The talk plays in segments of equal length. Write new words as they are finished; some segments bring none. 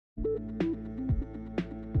Hey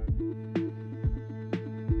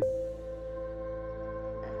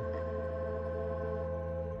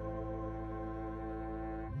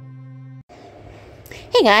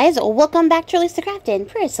guys, welcome back to Release the Craftin.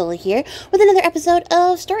 Priscilla here with another episode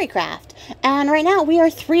of Storycraft. And right now we are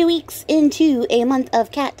 3 weeks into a month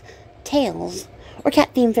of cat tales, or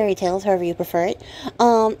cat-themed fairy tales, however you prefer it.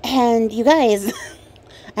 And you guys,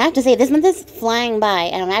 I have to say, this month is flying by,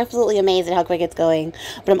 and I'm absolutely amazed at how quick it's going.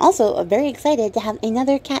 But I'm also very excited to have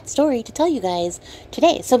another cat story to tell you guys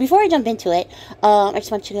today. So before I jump into it, I just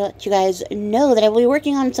want to let you guys know that I will be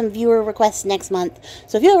working on some viewer requests next month.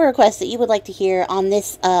 So if you have a request that you would like to hear on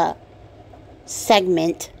this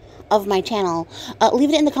segment of my channel,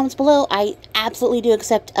 leave it in the comments below. I absolutely do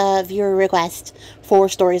accept viewer requests for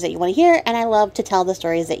stories that you want to hear, and I love to tell the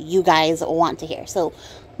stories that you guys want to hear. So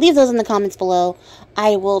leave those in the comments below.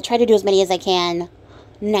 I will try to do as many as I can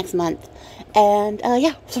next month. And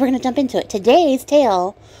yeah, so we're going to jump into it. Today's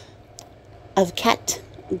tale of cat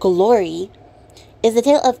glory is the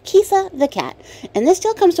tale of Kisa the Cat. And this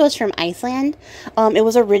tale comes to us from Iceland. It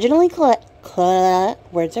was originally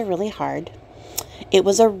words are really hard. It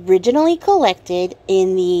was originally collected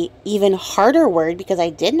in the even harder word, because I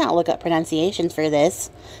did not look up pronunciations for this.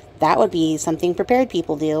 That would be something prepared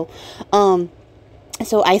people do.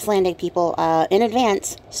 So Icelandic people, in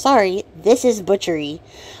advance, sorry, this is butchery.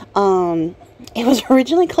 It was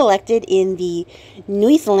originally collected in the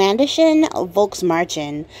Nieuwslandischen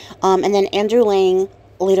Volksmärchen, and then Andrew Lang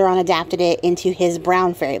later on adapted it into his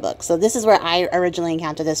Brown Fairy book. So this is where I originally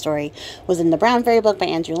encountered this story, was in the Brown Fairy book by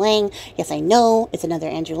Andrew Lang. Yes, I know, it's another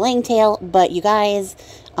Andrew Lang tale, but you guys,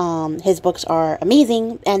 his books are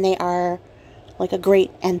amazing, and they are like a great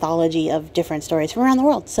anthology of different stories from around the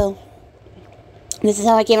world. So this is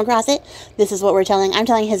how I came across it. This is what we're telling. I'm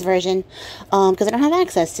telling his version, because I don't have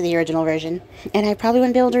access to the original version. And I probably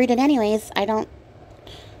wouldn't be able to read it anyways. I don't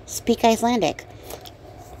speak Icelandic,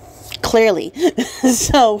 clearly.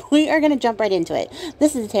 So we are going to jump right into it.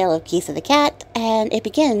 This is the tale of Kisa the Cat, and it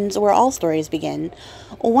begins where all stories begin.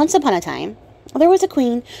 Once upon a time, there was a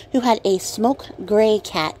queen who had a smoke gray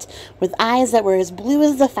cat with eyes that were as blue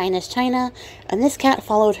as the finest china, and this cat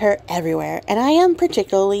followed her everywhere. And I am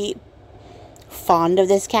particularly fond of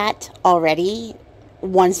this cat already,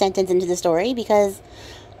 one sentence into the story, because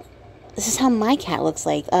this is how my cat looks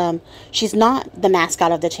like. She's not the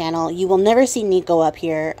mascot of the channel. You will never see Nico up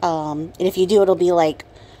here, and if you do, it'll be like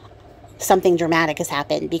something dramatic has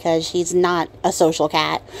happened, because she's not a social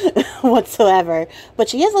cat whatsoever. But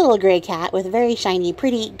she is a little gray cat with very shiny,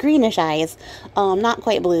 pretty greenish eyes, not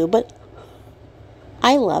quite blue, but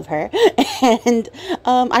I love her. And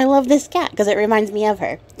I love this cat because it reminds me of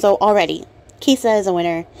her. So already, Kisa is a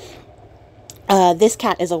winner. This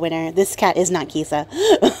cat is a winner. This cat is not Kisa.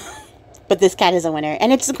 But this cat is a winner.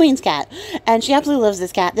 And it's the queen's cat. And she absolutely loves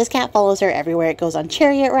this cat. This cat follows her everywhere. It goes on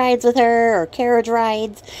chariot rides with her, or carriage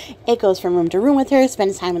rides. It goes from room to room with her,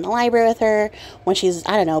 spends time in the library with her. When she's,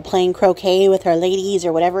 I don't know, playing croquet with her ladies,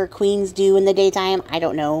 or whatever queens do in the daytime. I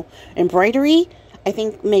don't know. Embroidery? I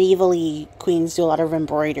think medievally queens do a lot of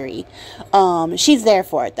embroidery. She's there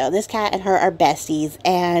for it, though. This cat and her are besties.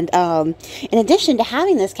 And in addition to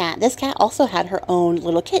having this cat also had her own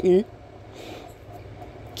little kitten,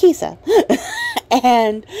 Kisa.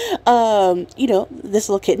 And, you know, this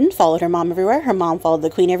little kitten followed her mom everywhere. Her mom followed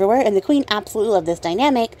the queen everywhere. And the queen absolutely loved this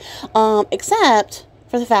dynamic, except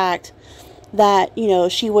for the fact that, you know,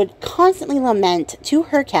 she would constantly lament to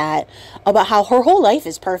her cat about how her whole life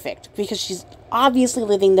is perfect, because she's obviously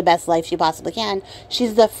living the best life she possibly can.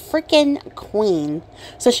 She's the freaking queen.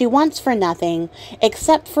 So she wants for nothing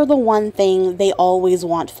except for the one thing they always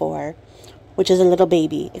want for, which is a little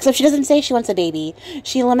baby. Except she doesn't say she wants a baby.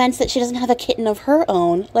 She laments that she doesn't have a kitten of her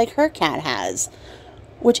own like her cat has.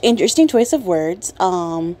 Which, interesting choice of words.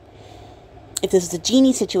 If this was a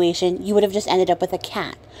genie situation, you would have just ended up with a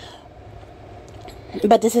cat.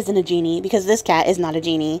 But this isn't a genie, because this cat is not a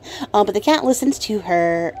genie. But the cat listens to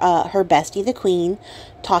her her bestie, the queen,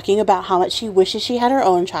 talking about how much she wishes she had her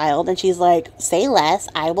own child. And she's like, say less,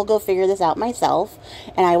 I will go figure this out myself,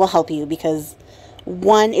 and I will help you, because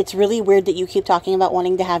one, it's really weird that you keep talking about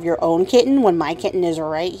wanting to have your own kitten when my kitten is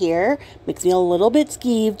right here. Makes me a little bit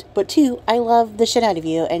skeeved. But two, I love the shit out of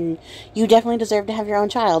you, and you definitely deserve to have your own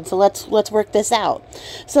child. So let's work this out.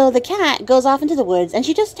 So the cat goes off into the woods, and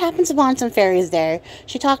she just happens upon some fairies there.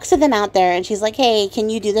 She talks to them out there, and she's like, hey,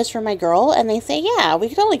 can you do this for my girl? And they say, yeah, we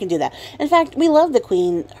totally can do that. In fact, we love the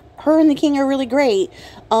queen. Her and the king are really great.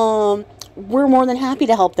 We're more than happy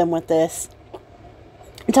to help them with this.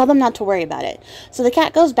 And tell them not to worry about it. So the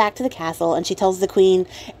cat goes back to the castle, and she tells the queen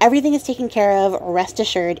everything is taken care of, rest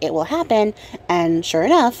assured it will happen. And sure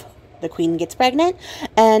enough, The queen gets pregnant,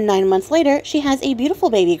 and 9 months later, she has a beautiful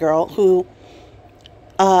baby girl who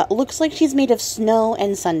looks like she's made of snow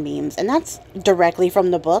and sunbeams, and that's directly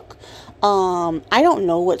from the book. I don't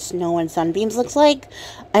know what snow and sunbeams looks like,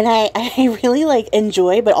 and I really, like,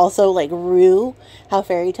 enjoy, but also, like, rue how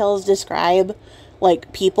fairy tales describe,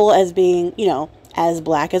 like, people as being, you know, as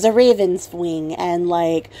black as a raven's wing, and,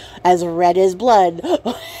 like, as red as blood,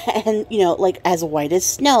 and, you know, like, as white as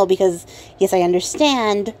snow, because, yes, I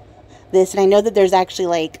understand this, and I know that there's actually,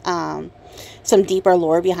 like, some deeper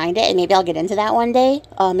lore behind it, and maybe I'll get into that one day,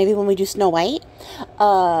 maybe when we do Snow White,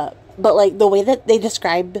 but, like, the way that they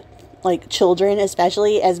describe, like, children,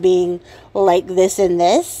 especially, as being like this and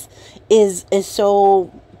this, is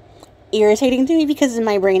so irritating to me, because in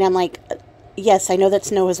my brain, I'm like, yes, I know that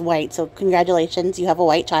snow is white, so congratulations, you have a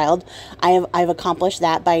white child. I've accomplished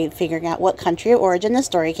that by figuring out what country of origin the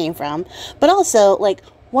story came from, but also, like,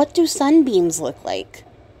 what do sunbeams look like?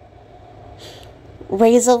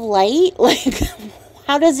 Rays of light? Like,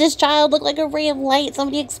 how does this child look like a ray of light?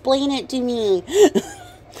 Somebody explain it to me.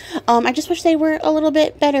 I just wish they were a little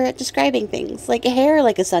bit better at describing things. Like, hair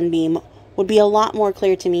like a sunbeam would be a lot more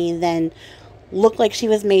clear to me than look like she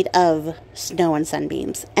was made of snow and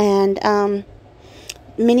sunbeams. And,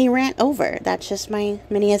 mini rant over. That's just my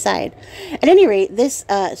mini aside. At any rate, this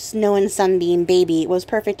snow and sunbeam baby was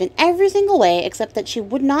perfect in every single way, except that she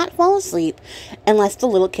would not fall asleep unless the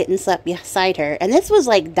little kitten slept beside her. And this was,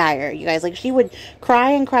 like, dire, you guys. Like, she would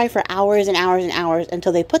cry and cry for hours and hours and hours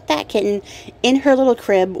until they put that kitten in her little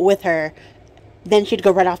crib with her. Then she'd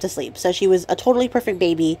go right off to sleep. So she was a totally perfect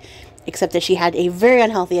baby, except that she had a very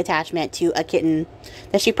unhealthy attachment to a kitten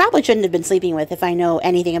that she probably shouldn't have been sleeping with, if I know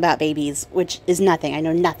anything about babies, which is nothing. I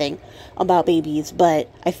know nothing about babies, but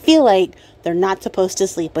I feel like they're not supposed to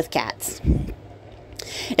sleep with cats.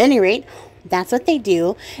 At any rate, that's what they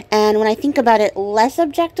do, and when I think about it less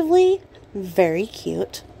objectively, very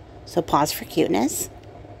cute. So pause for cuteness.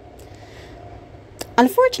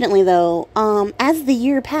 Unfortunately, though, as the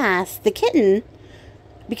year passed, the kitten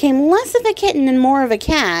became less of a kitten and more of a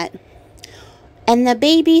cat. And the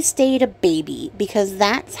baby stayed a baby, because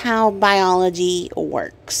that's how biology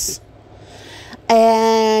works.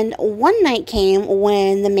 And one night came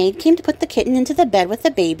when the maid came to put the kitten into the bed with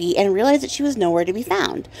the baby and realized that she was nowhere to be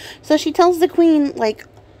found. So she tells the queen, like,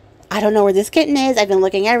 I don't know where this kitten is. I've been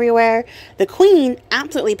looking everywhere. The queen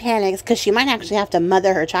absolutely panics because she might actually have to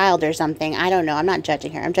mother her child or something. I don't know. I'm not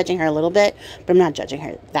judging her. I'm judging her a little bit, but I'm not judging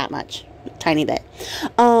her that much. Tiny bit.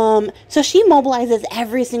 So she mobilizes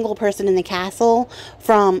every single person in the castle,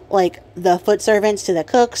 from, like, the foot servants to the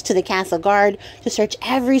cooks to the castle guard, to search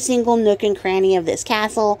every single nook and cranny of this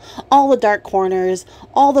castle, all the dark corners,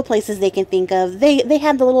 all the places they can think of. They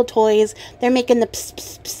have the little toys. They're making the pss,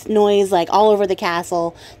 pss, pss noise, like, all over the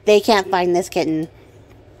castle. They can't find this kitten.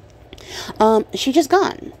 She's just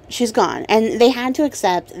gone. She's gone. And they had to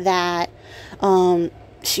accept that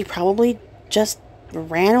she probably just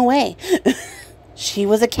ran away. She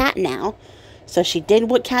was a cat now, so she did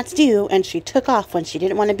what cats do, and she took off when she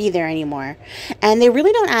didn't want to be there anymore. And they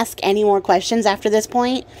really don't ask any more questions after this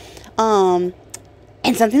point. And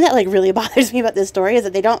something that, like, really bothers me about this story is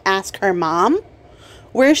that they don't ask her mom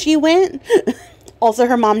where she went. Also,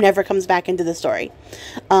 her mom never comes back into the story.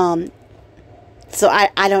 So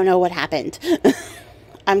I don't know what happened.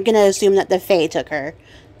 I'm gonna assume that the Fae took her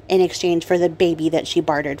in exchange for the baby that she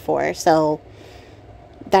bartered for. So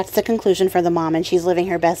that's the conclusion for the mom, and she's living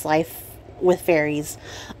her best life with fairies.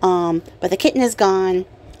 But the kitten is gone.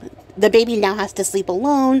 The baby now has to sleep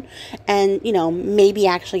alone, and, you know, maybe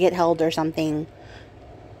actually get held or something,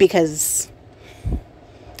 because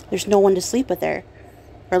there's no one to sleep with her,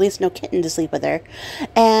 or at least no kitten to sleep with her.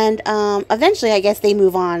 And eventually, I guess they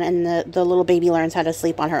move on, and the little baby learns how to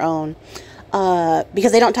sleep on her own.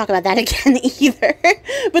 Because they don't talk about that again either.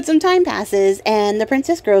 But some time passes, and the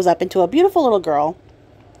princess grows up into a beautiful little girl.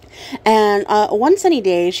 And one sunny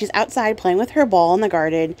day, she's outside playing with her ball in the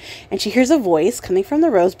garden, and she hears a voice coming from the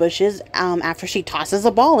rose bushes after she tosses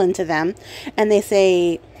a ball into them. And they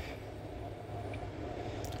say,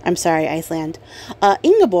 I'm sorry, Iceland.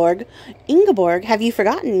 Ingeborg, have you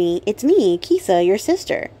forgotten me? It's me, Kisa, your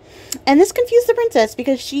sister. And this confused the princess,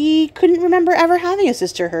 because she couldn't remember ever having a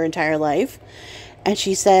sister her entire life. And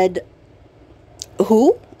she said,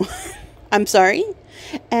 who? I'm sorry?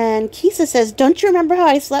 And Kisa says, don't you remember how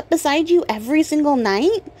I slept beside you every single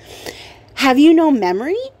night? Have you no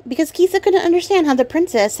memory? Because Kisa couldn't understand how the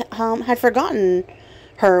princess had forgotten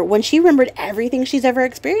her when she remembered everything she's ever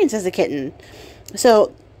experienced as a kitten.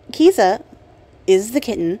 So Kisa is the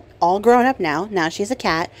kitten, all grown up now. Now she's a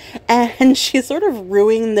cat, and she's sort of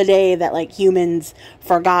ruining the day that, like, humans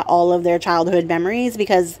forgot all of their childhood memories,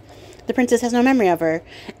 because the princess has no memory of her.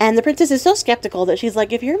 And the princess is so skeptical that she's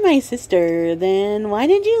like, if you're my sister, then why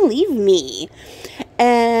did you leave me?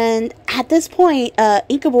 And at this point,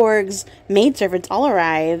 Ingeborg's maidservants all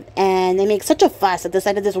arrive, and they make such a fuss at the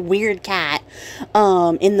sight of this weird cat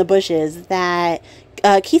in the bushes that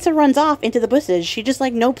Kisa runs off into the bushes. She just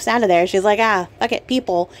like nopes out of there. She's like, fuck it,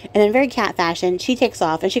 people. And in very cat fashion, she takes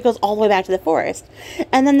off and she goes all the way back to the forest.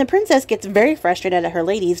 And then the princess gets very frustrated at her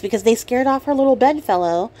ladies because they scared off her little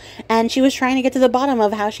bedfellow, and she was trying to get to the bottom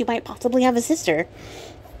of how she might possibly have a sister.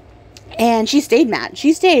 And she stayed mad.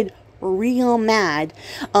 She stayed real mad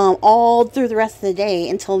all through the rest of the day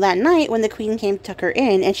until that night when the queen came to tuck her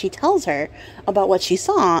in, and she tells her about what she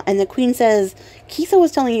saw. And the queen says, Kisa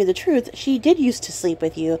was telling you the truth. She did used to sleep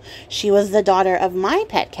with you. She was the daughter of my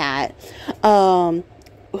pet cat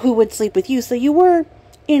who would sleep with you. So you were,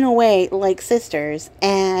 in a way, like sisters.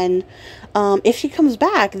 And if she comes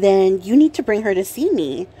back, then you need to bring her to see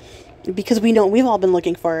me, because we know we've all been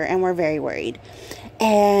looking for her and we're very worried.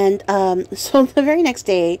 And so the very next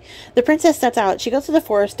day, the princess sets out. She goes to the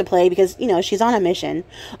forest to play because, you know, she's on a mission.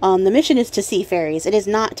 The mission is to see fairies. It is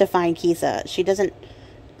not to find Kisa. She doesn't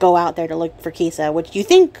go out there to look for Kisa, which you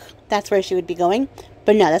think that's where she would be going.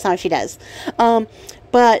 But no, that's not what she does.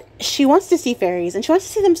 But she wants to see fairies, and she wants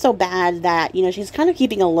to see them so bad that, you know, she's kind of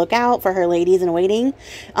keeping a lookout for her ladies and waiting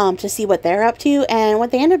to see what they're up to. And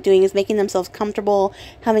what they end up doing is making themselves comfortable,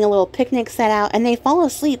 having a little picnic set out, and they fall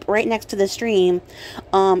asleep right next to the stream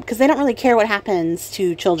because they don't really care what happens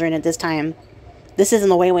to children at this time. This isn't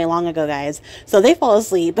the way long ago, guys. So they fall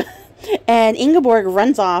asleep. And Ingeborg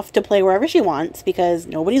runs off to play wherever she wants because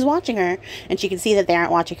nobody's watching her, and she can see that they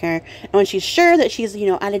aren't watching her. And when she's sure that she's, you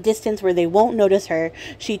know, at a distance where they won't notice her,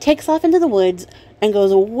 she takes off into the woods and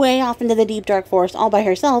goes way off into the deep dark forest all by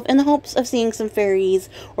herself in the hopes of seeing some fairies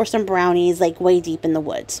or some brownies like way deep in the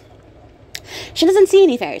woods. She doesn't see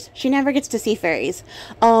any fairies. She never gets to see fairies.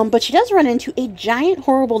 But she does run into a giant,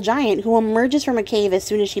 horrible giant who emerges from a cave as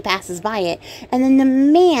soon as she passes by it, and then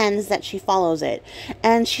demands that she follows it.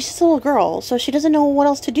 And she's still a girl, so she doesn't know what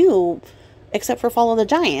else to do except for follow the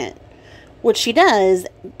giant, which she does.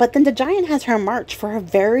 But then the giant has her march for a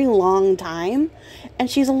very long time, and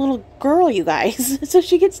she's a little girl, you guys. So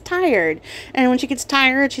she gets tired. And when she gets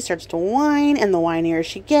tired, she starts to whine, and the whinier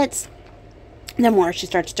she gets, the more she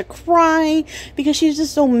starts to cry because she's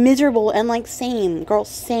just so miserable. And like, same, girl,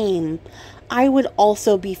 same. I would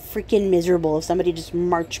also be freaking miserable if somebody just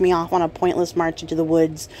marched me off on a pointless march into the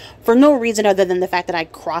woods for no reason other than the fact that I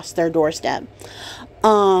crossed their doorstep.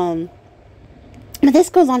 But this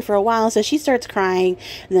goes on for a while, so she starts crying,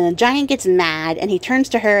 and then the giant gets mad, and he turns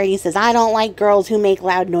to her and he says, I don't like girls who make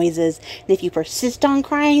loud noises, and if you persist on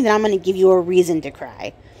crying, then I'm going to give you a reason to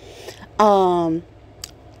cry.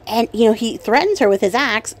 And, you know, he threatens her with his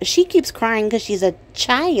axe. She keeps crying because she's a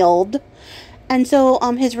child. And so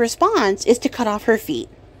his response is to cut off her feet,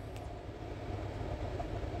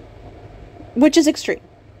 which is extreme.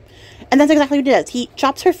 And that's exactly what he does. He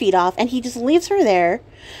chops her feet off, and he just leaves her there,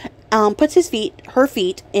 puts her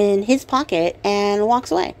feet in his pocket, and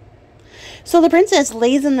walks away. So the princess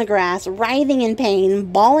lays in the grass, writhing in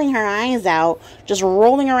pain, bawling her eyes out, just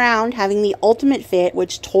rolling around, having the ultimate fit,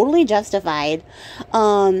 which totally justified,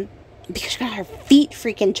 because she got her feet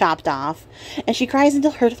freaking chopped off. And she cries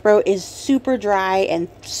until her throat is super dry and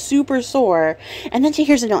super sore, and then she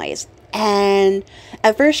hears a noise. And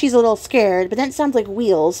at first she's a little scared, but then it sounds like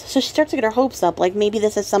wheels. So she starts to get her hopes up, like maybe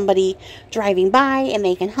this is somebody driving by and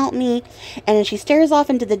they can help me. And as she stares off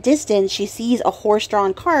into the distance, she sees a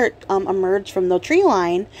horse-drawn cart emerge from the tree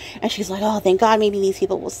line. And she's like, oh, thank God, maybe these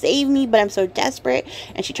people will save me, but I'm so desperate.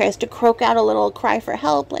 And she tries to croak out a little cry for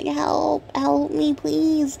help, like, help me,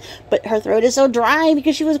 please. But her throat is so dry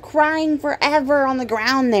because she was crying forever on the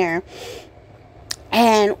ground there.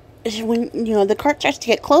 And when, you know, the cart starts to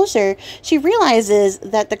get closer, she realizes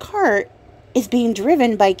that the cart is being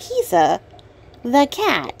driven by Kisa the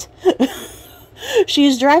cat.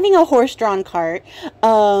 She's driving a horse-drawn cart,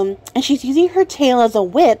 and she's using her tail as a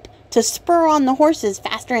whip to spur on the horses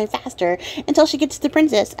faster and faster until she gets to the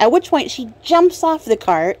princess, at which point she jumps off the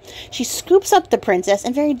cart. She scoops up the princess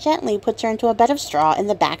and very gently puts her into a bed of straw in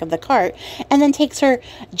the back of the cart, and then takes her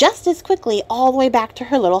just as quickly all the way back to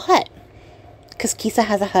her little hut. Because Kisa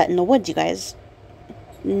has a hut in the woods, you guys.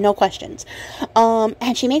 No questions.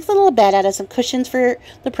 And she makes a little bed out of some cushions for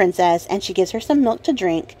the princess, and she gives her some milk to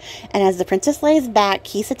drink. And as the princess lays back,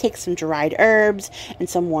 Kisa takes some dried herbs and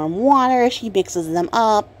some warm water. She mixes them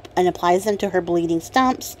up and applies them to her bleeding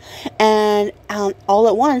stumps. And all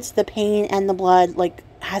at once, the pain and the blood, like,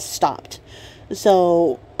 has stopped.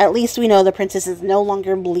 So At least we know the princess is no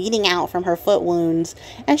longer bleeding out from her foot wounds,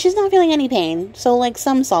 and she's not feeling any pain, so, like,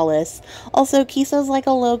 some solace. Also, Kisa's like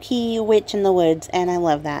a low-key witch in the woods, and I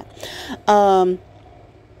love that.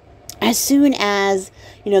 As soon as,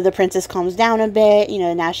 you know, the princess calms down a bit, you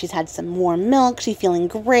know, now she's had some more milk, she's feeling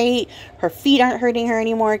great, her feet aren't hurting her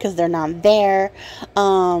anymore because they're not there.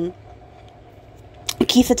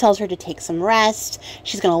 Kisa tells her to take some rest.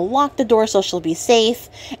 She's going to lock the door so she'll be safe.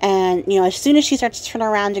 And, you know, as soon as she starts to turn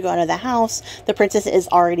around to go out of the house, the princess is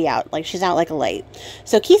already out. Like, she's out like a light.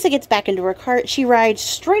 So Kisa gets back into her cart. She rides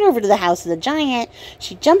straight over to the house of the giant.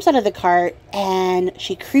 She jumps out of the cart and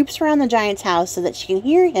she creeps around the giant's house so that she can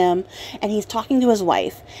hear him. And he's talking to his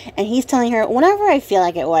wife. And he's telling her, whenever I feel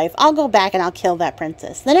like it, wife, I'll go back and I'll kill that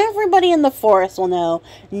princess. Then everybody in the forest will know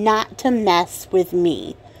not to mess with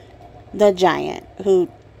me, the giant who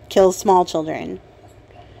kills small children.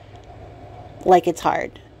 Like, it's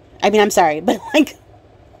hard. I mean, I'm sorry, but, like,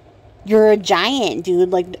 you're a giant, dude.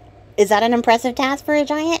 Like, is that an impressive task for a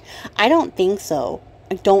giant? I don't think so.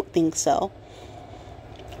 I don't think so.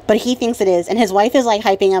 But he thinks it is. And his wife is, like,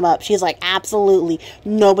 hyping him up. She's like, absolutely.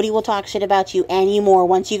 Nobody will talk shit about you anymore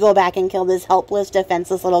once you go back and kill this helpless,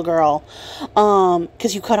 defenseless little girl.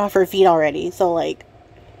 Because you cut off her feet already. So, like,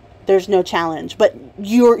 there's no challenge, but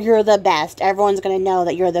you're the best. Everyone's going to know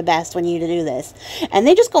that you're the best when you do this. And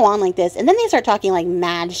they just go on like this. And then they start talking like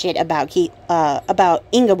mad shit about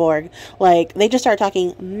Ingeborg. Like, they just start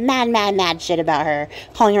talking mad shit about her,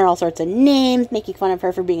 calling her all sorts of names, making fun of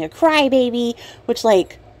her for being a crybaby, which,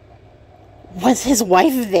 like, was his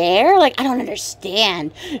wife there? Like, I don't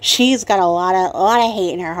understand. She's got a lot of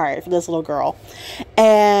hate in her heart for this little girl.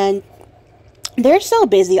 And they're so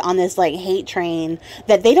busy on this, like, hate train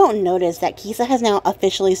that they don't notice that Kisa has now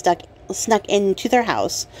officially snuck into their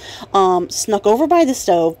house, snuck over by the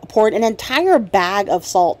stove, poured an entire bag of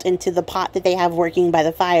salt into the pot that they have working by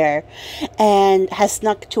the fire, and has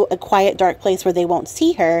snuck to a quiet, dark place where they won't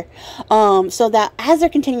see her, so that as they're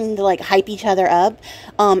continuing to, like, hype each other up,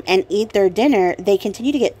 and eat their dinner, they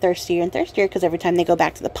continue to get thirstier and thirstier, because every time they go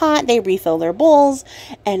back to the pot, they refill their bowls,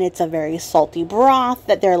 and it's a very salty broth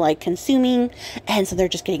that they're, like, consuming, and so they're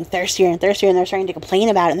just getting thirstier and thirstier, and they're starting to complain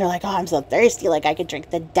about it, and they're like, oh, I'm so thirsty, like, I could drink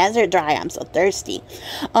the desert dry, I'm so thirsty.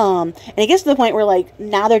 And it gets to the point where, like,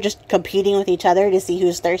 now they're just competing with each other to see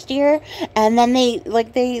who's thirstier, and then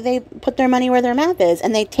they put their money where their mouth is,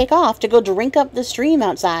 and they take off to go drink up the stream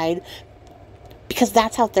outside, because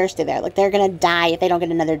that's how thirsty they're. Like, they're gonna die if they don't get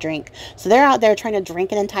another drink. So they're out there trying to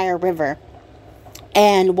drink an entire river.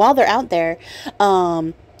 And while they're out there,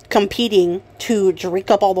 competing to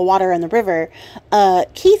drink up all the water in the river,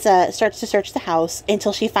 Kisa starts to search the house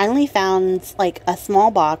until she finally found, like, a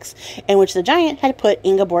small box in which the giant had put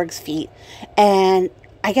Ingeborg's feet. And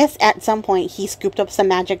I guess at some point he scooped up some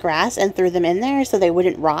magic grass and threw them in there so they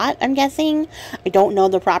wouldn't rot, I'm guessing. I don't know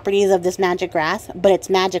the properties of this magic grass, but it's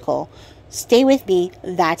magical. Stay with me,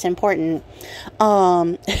 that's important.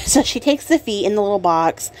 So she takes the feet in the little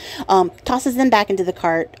box, tosses them back into the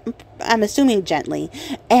cart, I'm assuming gently,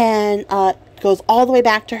 and goes all the way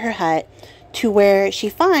back to her hut, to where she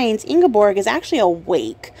finds Ingeborg is actually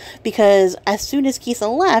awake, because as soon as Kisa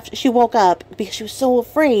left, she woke up because she was so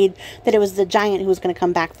afraid that it was the giant who was going to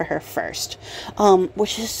come back for her first,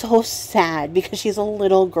 which is so sad because she's a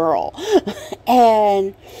little girl.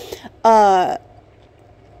 And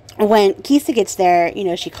when Kisa gets there, you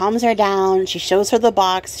know, she calms her down, she shows her the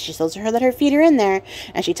box, she shows her that her feet are in there,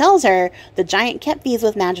 and she tells her, the giant kept these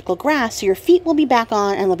with magical grass, so your feet will be back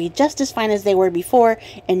on, and they'll be just as fine as they were before,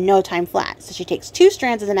 in no time flat. So she takes 2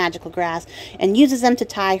 strands of the magical grass, and uses them to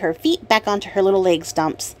tie her feet back onto her little leg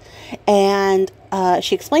stumps. And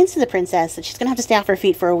she explains to the princess that she's going to have to stay off her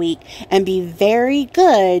feet for a week, and be very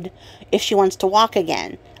good if she wants to walk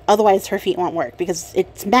again. Otherwise, her feet won't work, because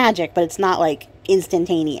it's magic, but it's not, like,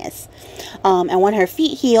 instantaneous. And when her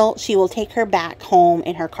feet heal, she will take her back home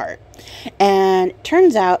in her cart. And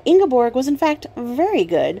turns out Ingeborg was in fact very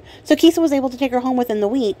good. So Kisa was able to take her home within the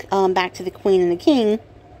week, back to the queen and the king,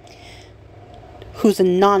 who's a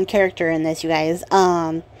non-character in this, you guys.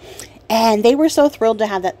 And they were so thrilled to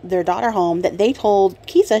have their daughter home that they told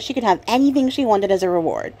Kisa she could have anything she wanted as a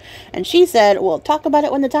reward. And she said, well, talk about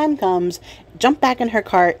it when the time comes, jump back in her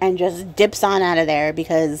cart, and just dips on out of there,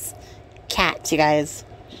 because cats, you guys,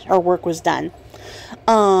 her work was done.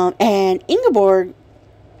 And Ingeborg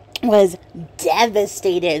was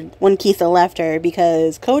devastated when Kisa left her,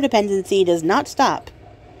 because codependency does not stop.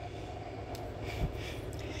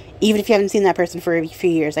 Even if you haven't seen that person for a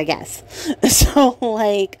few years, I guess. So,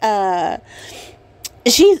 like,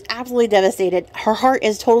 She's absolutely devastated. Her heart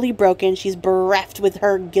is totally broken. She's bereft with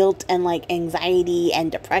her guilt and like anxiety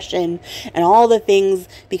and depression and all the things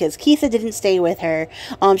because Kisa didn't stay with her.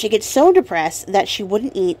 She gets so depressed that she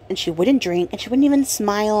wouldn't eat and she wouldn't drink and she wouldn't even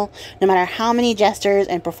smile, no matter how many gestures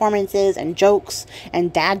and performances and jokes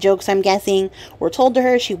and dad jokes, I'm guessing, were told to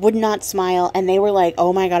her. She would not smile, and they were like,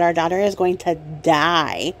 "Oh my God, our daughter is going to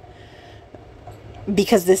die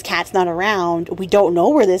because this cat's not around. We don't know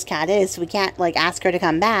where this cat is, so we can't like ask her to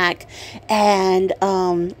come back, and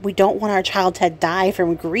we don't want our child to die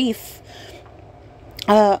from grief,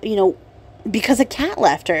 you know, because a cat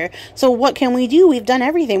left her. So what can we do? We've done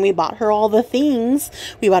everything. We bought her all the things.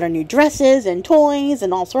 We bought her new dresses and toys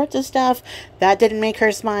and all sorts of stuff. That didn't make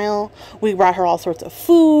her smile. We brought her all sorts of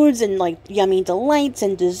foods and like yummy delights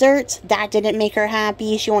and desserts. That didn't make her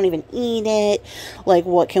happy. She won't even eat it. Like,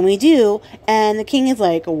 what can we do?" And the king is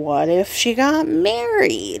like, "What if she got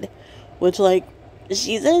married?" Which, like,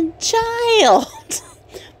 she's a child.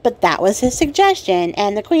 But that was his suggestion.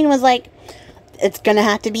 And the queen was like, "It's gonna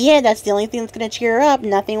have to be it. That's the only thing that's gonna cheer her up.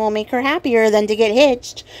 Nothing will make her happier than to get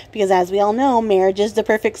hitched. Because as we all know, marriage is the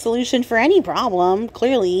perfect solution for any problem,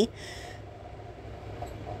 clearly."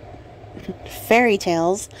 Fairy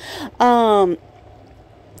tales.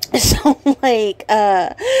 So, like,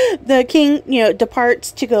 the king, you know,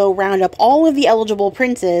 departs to go round up all of the eligible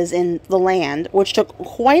princes in the land, which took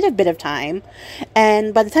quite a bit of time.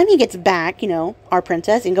 And by the time he gets back, you know, our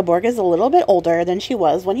princess, Ingeborg, is a little bit older than she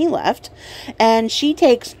was when he left. And she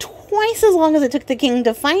takes twice as long as it took the king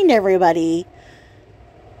to find everybody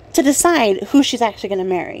to decide who she's actually going to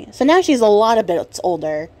marry. So now she's a lot of bits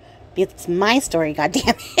older. It's my story,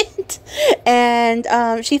 goddammit.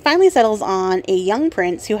 And she finally settles on a young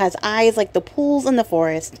prince who has eyes like the pools in the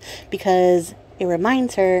forest because it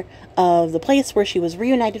reminds her of the place where she was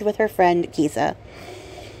reunited with her friend Kisa.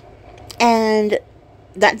 And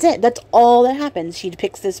that's it. That's all that happens. She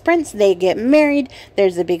picks this prince, they get married,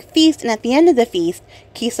 there's a big feast, and at the end of the feast,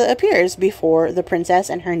 Kisa appears before the princess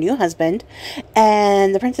and her new husband,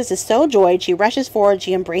 and the princess is so joyed, she rushes forward,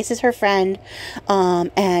 she embraces her friend,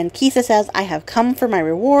 and Kisa says, "I have come for my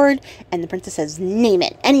reward," and the princess says, "Name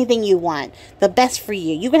it, anything you want, the best for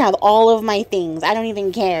you, you can have all of my things, I don't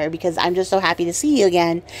even care, because I'm just so happy to see you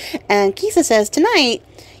again." And Kisa says, "Tonight,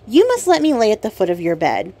 you must let me lay at the foot of your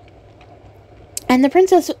bed." And the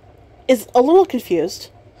princess is a little confused.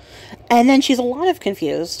 And then she's a lot of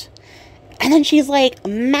confused. And then she's like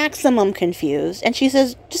maximum confused. And she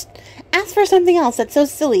says, "Just ask for something else. That's so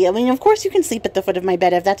silly. I mean, of course you can sleep at the foot of my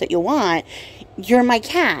bed if that's what you want. You're my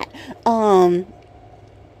cat. But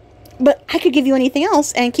I could give you anything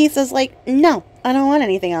else." And Kisa's like, "No, I don't want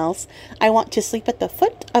anything else. I want to sleep at the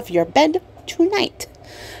foot of your bed tonight."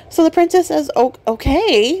 So the princess says, "Oh,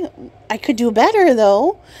 okay, I could do better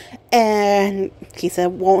though." And Kisa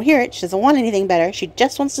won't hear it. She doesn't want anything better. She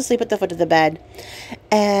just wants to sleep at the foot of the bed.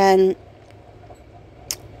 And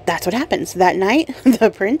that's what happens. That night, the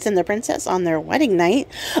prince and the princess on their wedding night,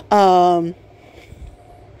 fill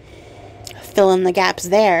in the gaps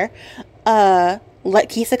there, let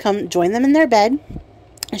Kisa come join them in their bed.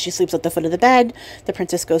 And she sleeps at the foot of the bed. The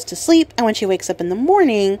princess goes to sleep. And when she wakes up in the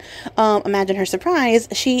morning, imagine her surprise.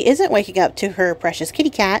 She isn't waking up to her precious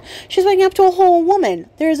kitty cat. She's waking up to a whole woman.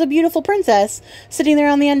 There's a beautiful princess sitting there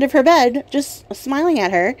on the end of her bed, just smiling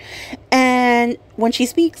at her. And when she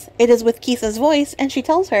speaks, it is with Kisa's voice. And she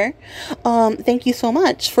tells her, "Thank you so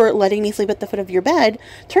much for letting me sleep at the foot of your bed.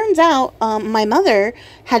 Turns out my mother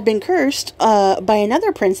had been cursed by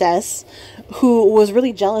another princess who was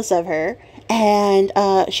really jealous of her. And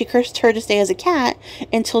she cursed her to stay as a cat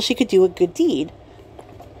until she could do a good deed.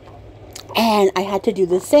 And I had to do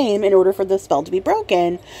the same in order for the spell to be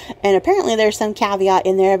broken. And apparently there's some caveat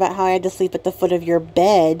in there about how I had to sleep at the foot of your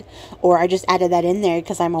bed. Or I just added that in there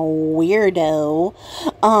because I'm a weirdo.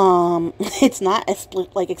 It's not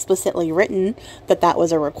explicitly written that that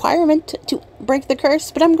was a requirement to break the curse.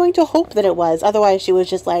 But I'm going to hope that it was. Otherwise she was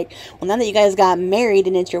just like, "Well, now that you guys got married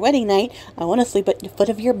and it's your wedding night, I want to sleep at the foot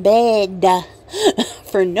of your bed."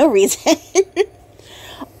 For no reason.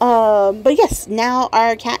 But yes, now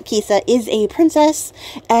our cat Kisa is a princess,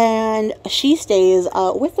 and she stays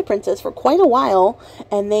with the princess for quite a while,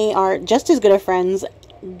 and they are just as good of friends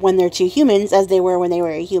when they're two humans as they were when they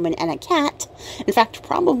were a human and a cat. In fact,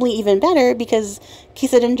 probably even better, because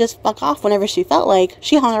Kisa didn't just fuck off whenever she felt like.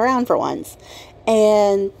 She hung around for once.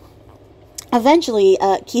 And eventually,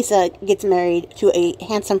 Kisa gets married to a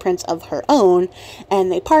handsome prince of her own,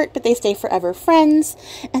 and they part, but they stay forever friends,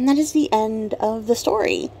 and that is the end of the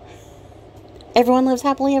story. Everyone lives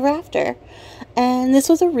happily ever after. And this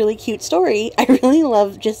was a really cute story. I really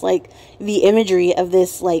love just, like, the imagery of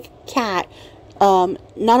this, like, cat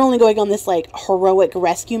not only going on this like heroic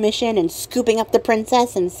rescue mission and scooping up the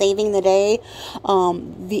princess and saving the day,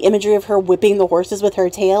 the imagery of her whipping the horses with her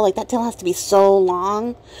tail, like that tail has to be so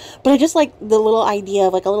long. But I just like the little idea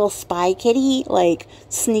of like a little spy kitty like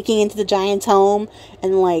sneaking into the giant's home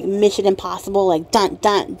and like Mission Impossible like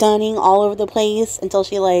dunning all over the place until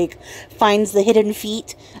she like finds the hidden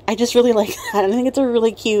feet. I just really like that. I think it's a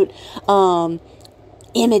really cute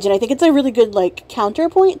image, and I think it's a really good like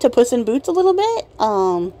counterpoint to Puss in Boots a little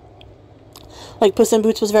bit. Like Puss in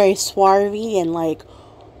Boots was very swarthy and like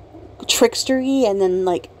trickstery, and then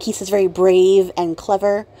like Kisa's very brave and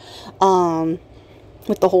clever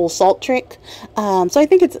with the whole salt trick. So I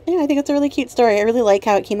think it's a really cute story. I really like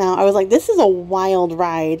how it came out. I was like, this is a wild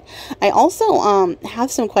ride. I also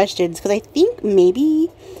have some questions because I think maybe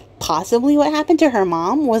possibly what happened to her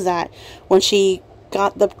mom was that when she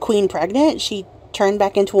got the queen pregnant, she turned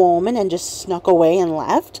back into a woman and just snuck away and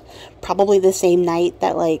left. Probably the same night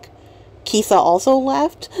that like Kisa also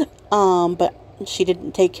left. But she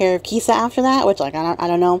didn't take care of Kisa after that, which like I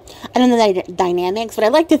don't know the dynamics, but I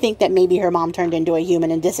like to think that maybe her mom turned into a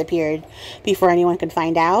human and disappeared before anyone could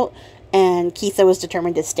find out. And Kisa was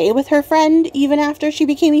determined to stay with her friend even after she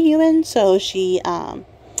became a human, so she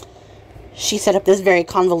set up this very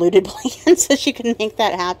convoluted plan so she could make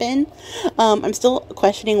that happen. I'm still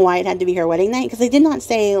questioning why it had to be her wedding night, because they did not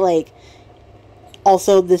say, like,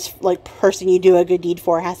 also this, like, person you do a good deed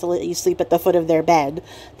for has to let you sleep at the foot of their bed.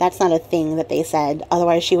 That's not a thing that they said.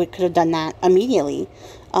 Otherwise, she could have done that immediately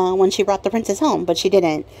when she brought the princess home, but she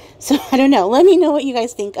didn't. So, I don't know. Let me know what you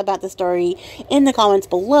guys think about the story in the comments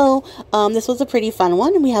below. This was a pretty fun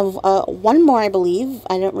one, and we have one more, I believe.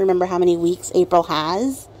 I don't remember how many weeks April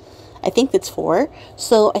has. I think it's 4.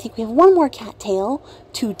 So I think we have one more cat tale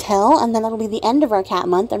to tell, and then that'll be the end of our cat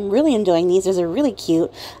month. I'm really enjoying these. These are really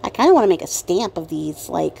cute. I kind of want to make a stamp of these,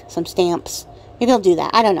 like some stamps. Maybe I'll do that.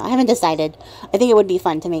 I don't know. I haven't decided. I think it would be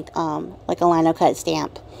fun to make like a lino cut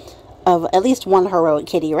stamp of at least one heroic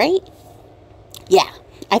kitty, right? Yeah,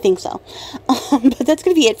 I think so. But that's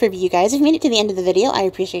going to be it for you guys. If you made it to the end of the video, I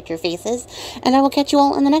appreciate your faces, and I will catch you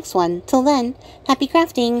all in the next one. Till then, happy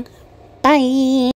crafting. Bye!